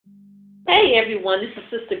Hey everyone, this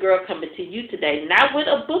is Sister Girl coming to you today, not with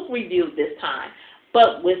a book review this time,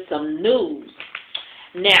 but with some news.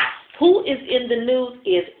 Now, who is in the news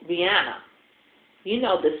is Rihanna. You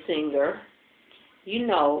know the singer, you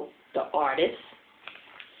know the artist.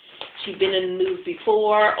 She's been in the news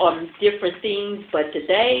before on different things, but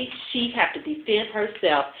today she has to defend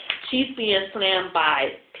herself. She's being slammed by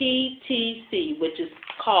PTC, which is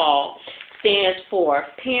stands for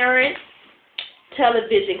Parent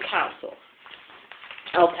Television Council.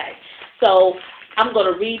 Okay, so I'm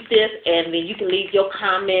going to read this, and then you can leave your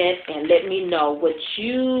comment and let me know what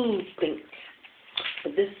you think.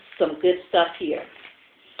 But this is some good stuff here.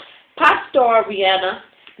 Pop star Rihanna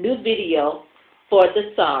new video for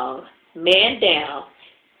the song Man Down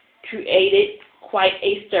created quite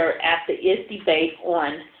a stir after its debate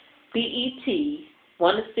on BET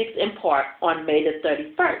 106 in part on May the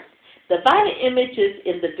 31st. The violent images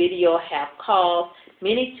in the video have caused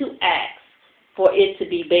many to ask for it to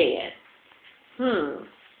be banned.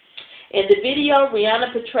 In the video,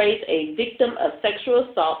 Rihanna portrays a victim of sexual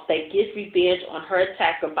assault that gets revenge on her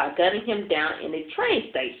attacker by gunning him down in a train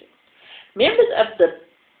station. Members of the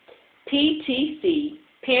PTC,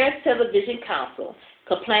 Parents Television Council,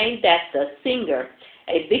 complained that the singer,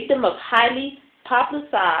 a victim of highly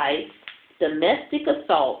publicized domestic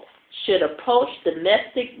assault, should approach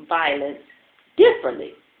domestic violence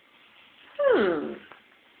differently.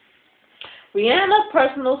 Rihanna's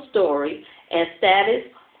personal story and status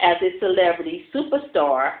as a celebrity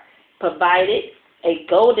superstar provided a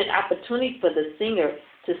golden opportunity for the singer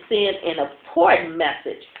to send an important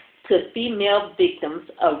message to female victims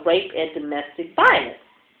of rape and domestic violence.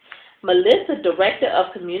 Melissa, Director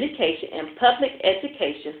of Communication and Public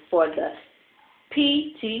Education for the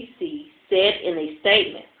PTC, said in a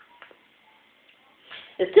statement,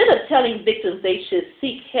 "Instead of telling victims they should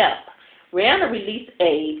seek help, Rihanna released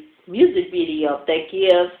a music video that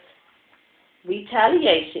gives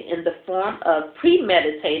retaliation in the form of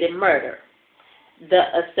premeditated murder.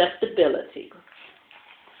 The acceptability."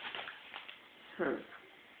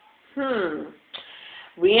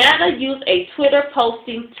 Rihanna used a Twitter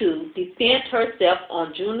posting to defend herself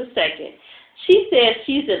on June the 2nd. She said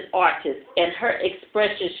she's an artist and her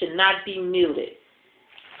expression should not be muted.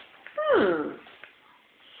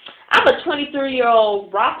 I'm a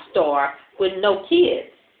 23-year-old rock star with no kids.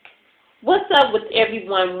 What's up with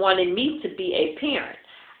everyone wanting me to be a parent?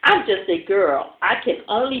 I'm just a girl. I can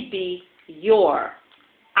only be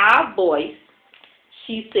our voice,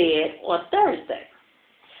 she said on Thursday.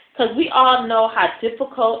 Because we all know how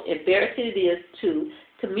difficult and embarrassing it is to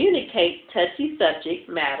communicate touchy subject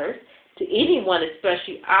matters to anyone,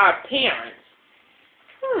 especially our parents.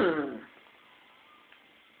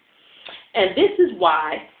 And this is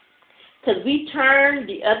why, because we turn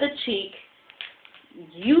the other cheek.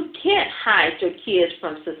 You can't hide your kids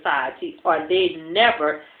from society, or they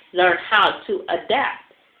never learn how to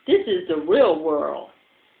adapt. This is the real world.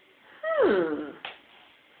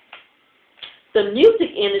 The music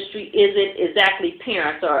industry isn't exactly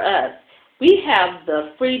parents or us. We have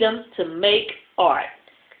the freedom to make art.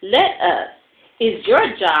 Let us. It's your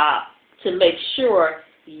job to make sure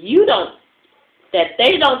that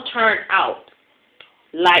they don't turn out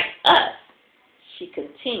like us, she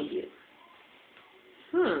continued.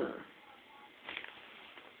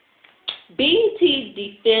 BET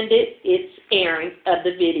defended its airing of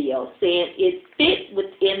the video, saying it fit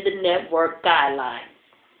within the network guidelines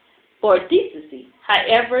for decency.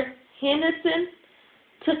 However, Henderson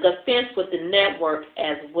took offense with the network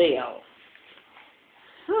as well.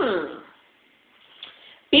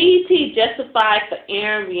 BET justified for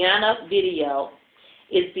airing Rihanna's video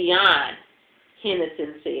is beyond,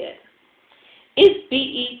 Henderson said. If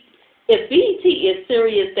BET is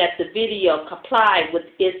serious that the video complied with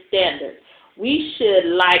its standards, we should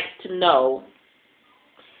like to know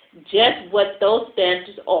just what those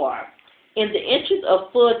standards are. In the interest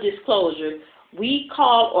of full disclosure, we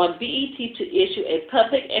call on BET to issue a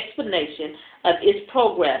public explanation of its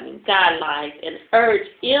programming guidelines and urge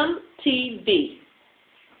MTV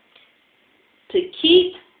to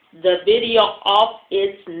keep the video off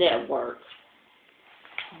its network.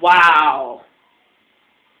 Wow.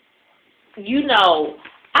 You know,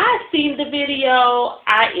 I seen the video.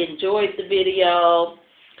 I enjoyed the video.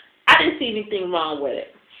 I didn't see anything wrong with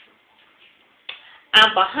it.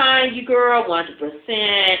 I'm behind you, girl,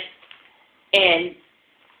 100%. And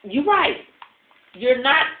you're right. You're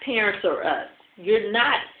not parents or us. You're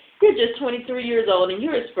just 23 years old and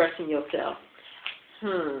you're expressing yourself.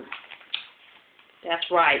 That's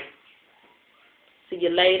right. See you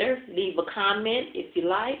later. Leave a comment if you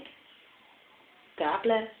like. God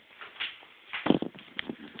bless.